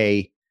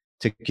way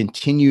to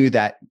continue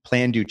that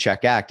plan, do,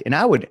 check, act. And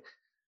I would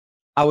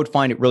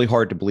find it really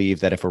hard to believe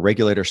that if a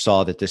regulator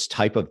saw that this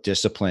type of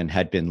discipline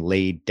had been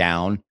laid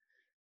down,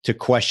 to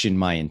question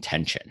my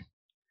intention.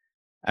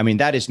 I mean,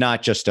 that is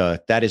not just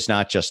a,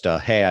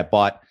 hey, I've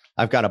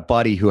got a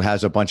buddy who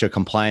has a bunch of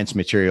compliance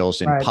materials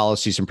and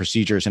policies and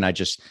procedures. And I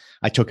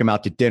took him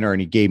out to dinner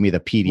and he gave me the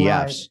PDFs.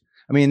 Right.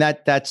 I mean,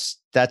 that's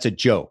a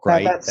joke,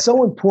 right? That's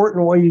so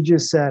important what you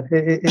just said.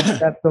 It's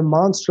that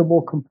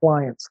demonstrable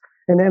compliance.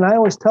 And I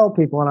always tell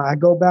people, and I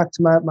go back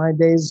to my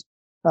days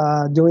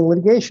doing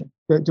litigation,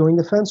 doing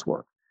defense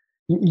work.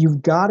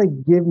 You've got to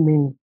give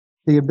me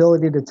the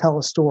ability to tell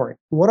a story.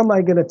 What am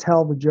I going to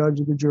tell the judge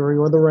or the jury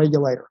or the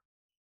regulator?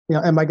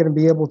 Am I going to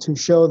be able to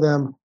show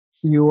them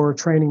your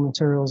training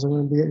materials? I'm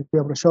going to be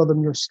able to show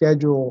them your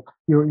schedule,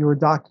 your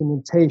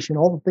documentation,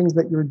 all the things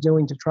that you're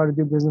doing to try to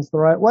do business the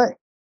right way.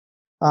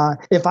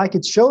 If I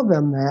could show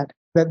them that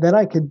then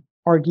I could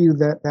argue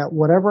that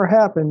whatever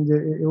happened,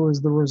 it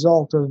was the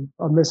result of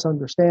a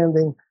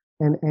misunderstanding,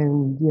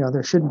 and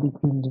there shouldn't be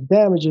punitive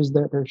damages,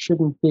 that there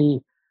shouldn't be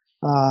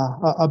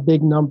a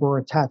big number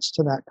attached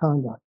to that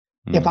conduct.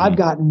 Mm-hmm. If I've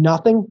got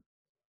nothing,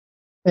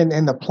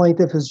 and the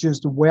plaintiff is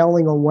just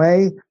wailing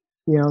away,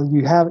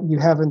 you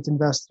haven't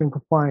invested in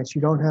compliance,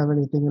 you don't have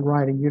anything in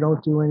writing, you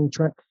don't do any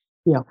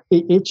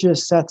it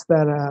just sets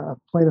that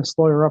plaintiff's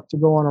lawyer up to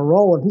go on a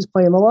roll, and he's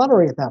playing the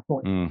lottery at that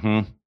point. Mm-hmm.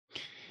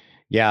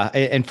 Yeah,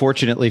 and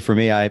fortunately for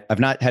me, I've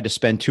not had to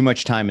spend too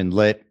much time in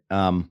lit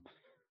at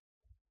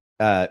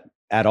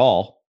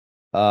all.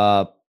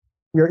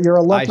 You're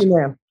a lucky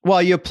man.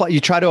 Well, you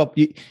try to.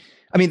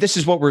 I mean, this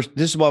is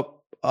what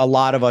a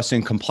lot of us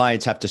in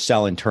compliance have to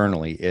sell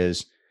internally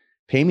is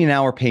pay me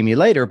now or pay me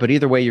later. But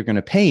either way, you're going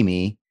to pay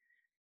me.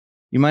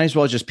 You might as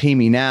well just pay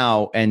me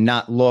now and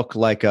not look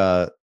like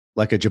a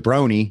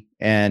jabroni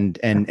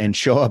and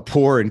show up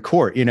poor in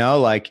court.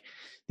 Like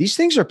these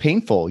things are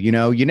painful.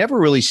 You never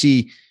really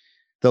see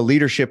the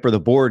leadership or the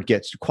board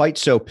gets quite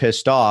so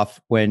pissed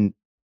off when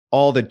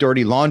all the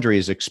dirty laundry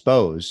is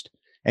exposed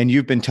and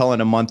you've been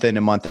telling a month in,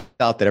 a month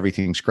out that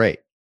everything's great.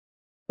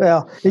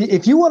 Well,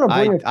 if you want to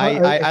bring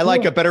I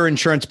like a better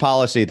insurance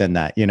policy than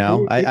that.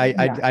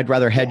 I'd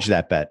rather hedge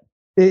that bet.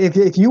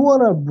 If you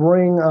want to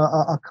bring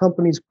a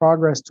company's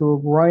progress to a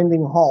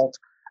grinding halt,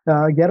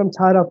 get them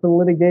tied up in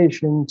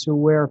litigation to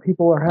where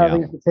people are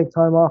having to take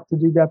time off to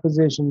do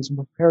depositions,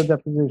 prepare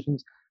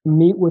depositions,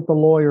 meet with the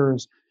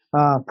lawyers,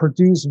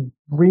 produce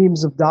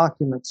reams of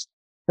documents.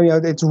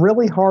 It's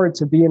really hard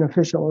to be an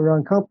efficiently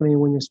run company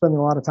when you're spending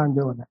a lot of time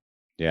doing that.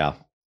 Yeah.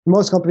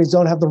 Most companies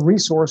don't have the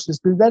resources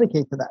to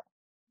dedicate to that.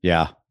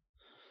 Yeah.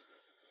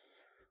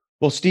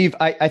 Well, Steve,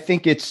 I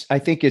think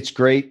it's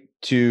great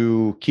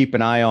to keep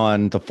an eye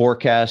on the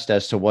forecast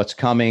as to what's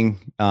coming.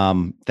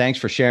 Thanks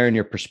for sharing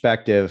your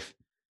perspective.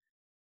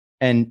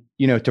 And,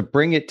 to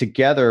bring it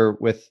together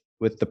with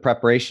the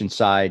preparation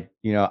side,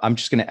 I'm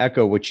just going to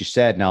echo what you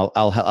said, and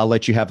I'll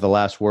let you have the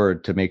last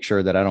word to make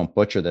sure that I don't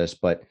butcher this,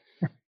 but,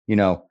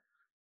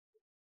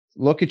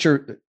 look at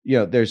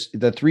there's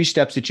the 3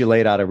 steps that you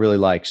laid out I really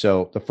like.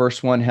 So the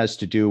first one has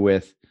to do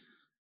with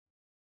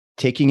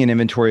taking an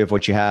inventory of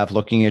what you have,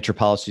 looking at your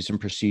policies and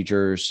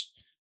procedures,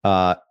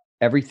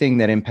 everything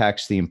that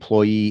impacts the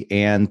employee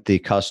and the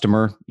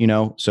customer,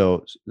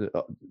 so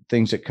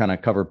things that kind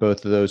of cover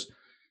both of those.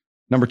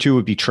 Number 2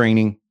 would be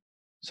training,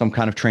 some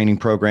kind of training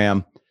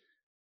program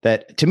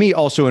that to me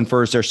also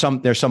infers there's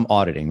some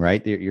auditing,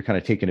 right? You're kind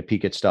of taking a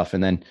peek at stuff,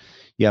 and then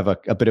you have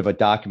a bit of a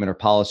document or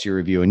policy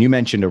review. And you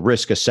mentioned a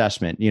risk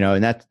assessment,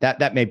 and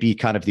that may be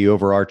kind of the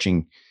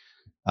overarching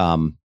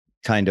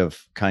kind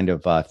of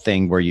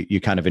thing where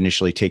you kind of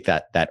initially take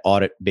that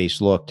audit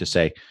based look to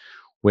say,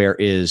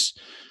 where's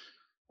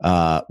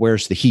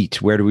the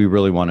heat? Where do we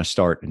really want to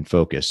start and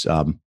focus?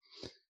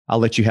 I'll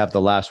let you have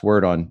the last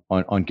word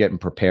on getting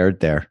prepared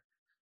there.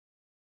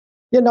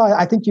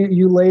 I think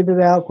you laid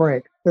it out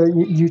great.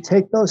 You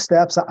take those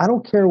steps. I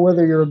don't care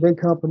whether you're a big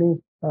company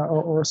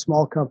or a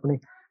small company.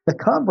 The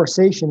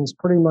conversation is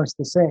pretty much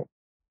the same.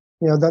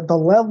 The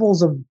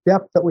levels of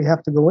depth that we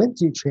have to go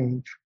into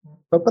change,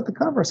 but the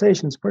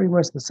conversation is pretty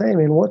much the same.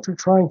 And what you're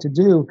trying to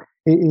do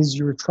is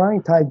you're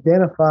trying to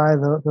identify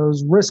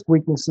those risk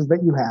weaknesses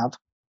that you have,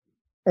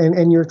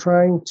 and you're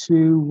trying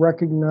to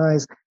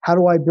recognize, how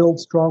do I build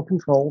strong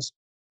controls?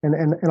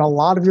 And a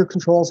lot of your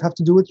controls have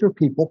to do with your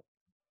people,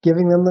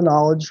 giving them the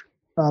knowledge,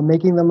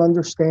 making them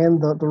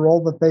understand the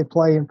role that they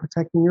play in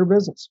protecting your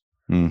business.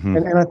 Mm-hmm.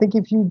 And I think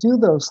if you do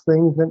those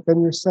things,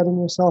 then you're setting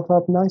yourself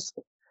up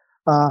nicely.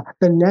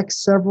 The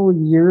next several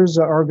years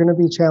are going to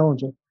be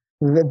challenging.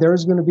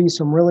 There's going to be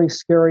some really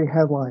scary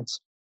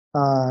headlines.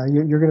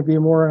 You're going to be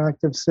a more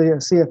active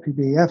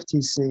CFPB,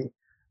 FTC,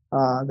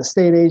 the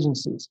state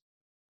agencies.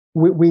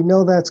 We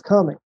know that's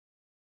coming,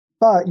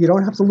 but you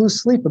don't have to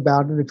lose sleep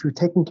about it if you're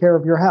taking care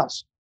of your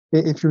house.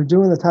 If you're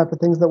doing the type of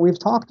things that we've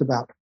talked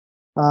about,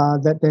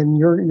 then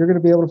you're going to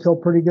be able to feel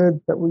pretty good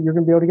that you're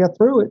going to be able to get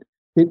through it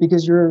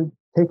because you're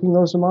taking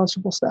those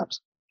demonstrable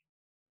steps.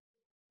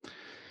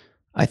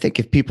 I think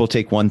if people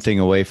take one thing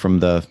away from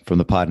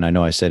the pod, and I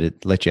know I said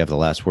it, let you have the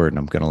last word, and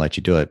I'm going to let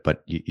you do it,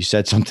 but you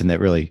said something that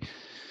really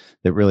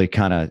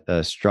kind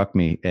of struck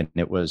me, and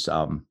it was,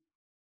 oh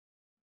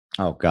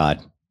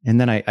God.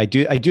 And then I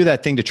do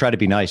that thing to try to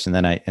be nice, and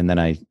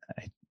then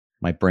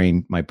my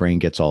brain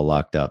gets all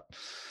locked up.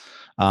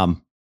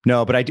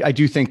 No, but I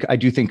do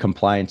think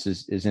compliance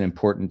is an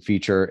important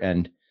feature,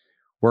 and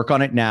work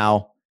on it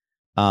now.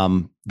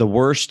 The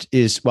worst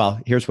is, well,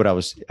 here's what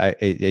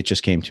it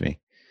just came to me.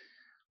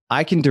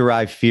 I can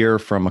derive fear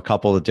from a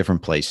couple of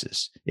different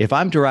places. If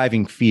I'm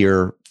deriving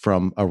fear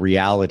from a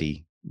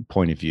reality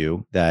point of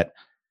view, that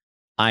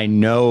I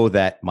know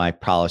that my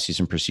policies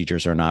and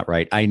procedures are not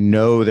right, I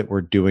know that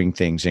we're doing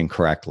things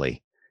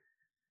incorrectly,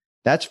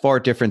 that's far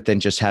different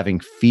than just having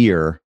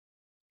fear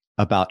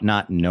about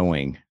not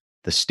knowing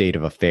the state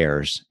of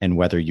affairs and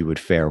whether you would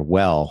fare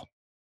well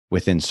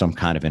within some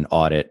kind of an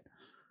audit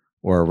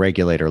or a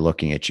regulator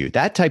looking at you.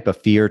 That type of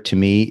fear to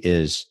me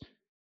is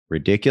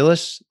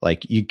ridiculous.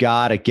 Like, you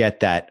got to get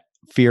that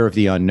fear of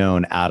the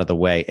unknown out of the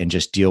way and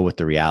just deal with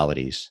the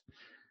realities.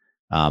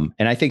 And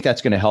I think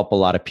that's going to help a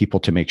lot of people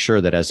to make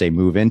sure that as they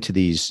move into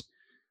these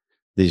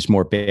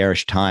more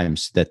bearish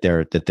times, that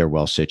they're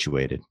well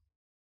situated.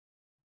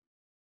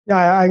 Yeah,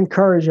 I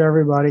encourage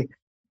everybody,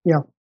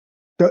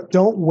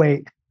 don't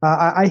wait.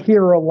 I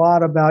hear a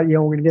lot about, we're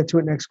going to get to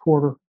it next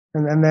quarter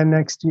and then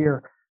next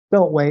year.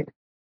 Don't wait.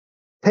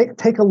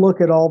 Take a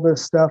look at all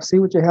this stuff, see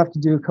what you have to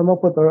do, come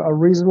up with a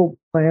reasonable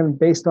plan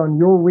based on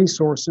your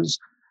resources,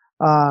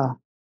 a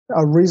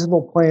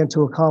reasonable plan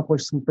to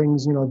accomplish some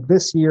things,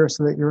 this year,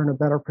 so that you're in a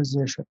better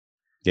position.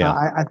 Yeah.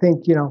 I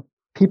think,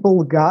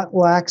 people got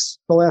lax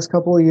the last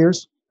couple of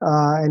years,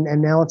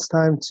 and now it's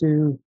time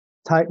to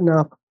tighten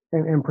up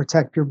and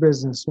protect your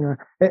business.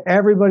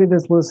 Everybody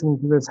that's listening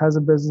to this has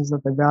a business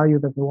that they value,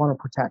 that they want to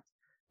protect.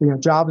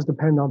 Jobs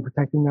depend on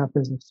protecting that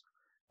business.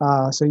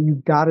 So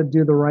you've got to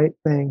do the right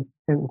thing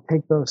and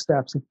take those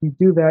steps. If you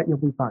do that, you'll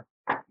be fine.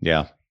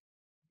 Yeah.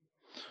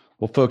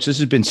 Well, folks, this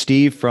has been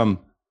Steve from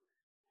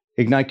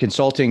Ignite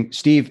Consulting.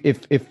 Steve,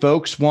 if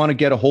folks want to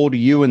get a hold of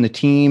you and the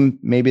team,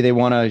 maybe they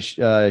want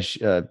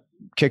to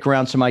kick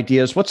around some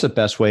ideas, what's the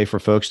best way for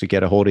folks to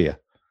get a hold of you?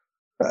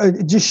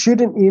 Just shoot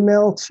an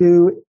email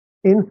to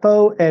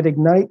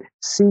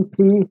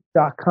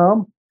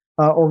info@ignitecp.com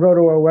or go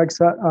to our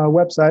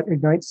website,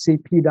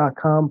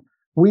 ignitecp.com.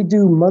 We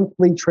do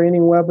monthly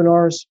training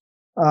webinars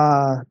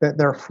that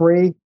they're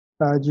free.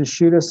 Just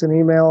shoot us an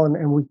email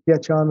and we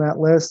get you on that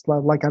list.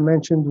 Like I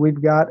mentioned,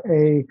 we've got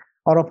a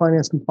auto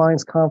finance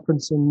compliance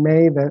conference in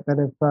May that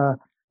if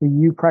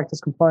you practice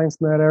compliance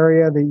in that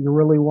area that you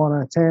really want to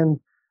attend,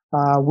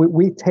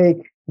 we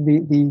take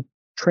the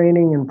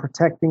training and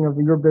protecting of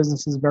your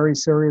businesses very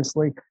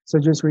seriously. So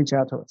just reach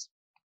out to us.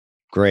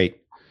 Great.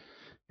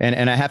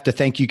 And I have to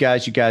thank you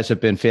guys. You guys have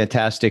been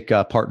fantastic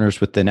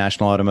partners with the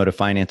National Automotive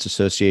Finance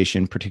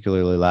Association,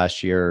 particularly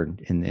last year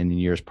and in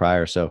years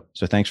prior. So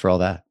thanks for all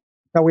that.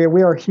 Now,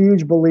 we are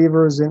huge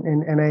believers in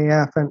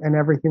NAF and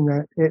everything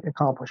that it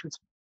accomplishes.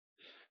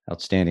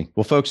 Outstanding.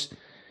 Well, folks,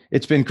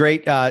 it's been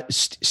great.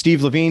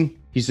 Steve Levine,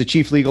 he's the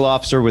Chief Legal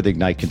Officer with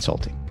Ignite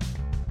Consulting.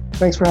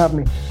 Thanks for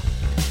having me.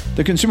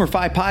 The Consumer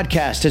Fi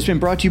podcast has been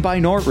brought to you by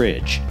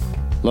Nortridge,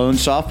 loan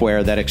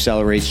software that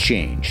accelerates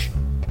change.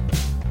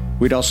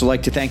 We'd also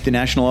like to thank the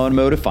National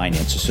Automotive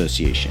Finance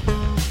Association,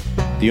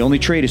 the only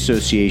trade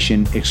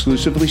association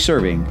exclusively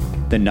serving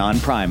the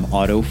non-prime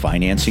auto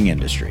financing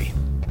industry.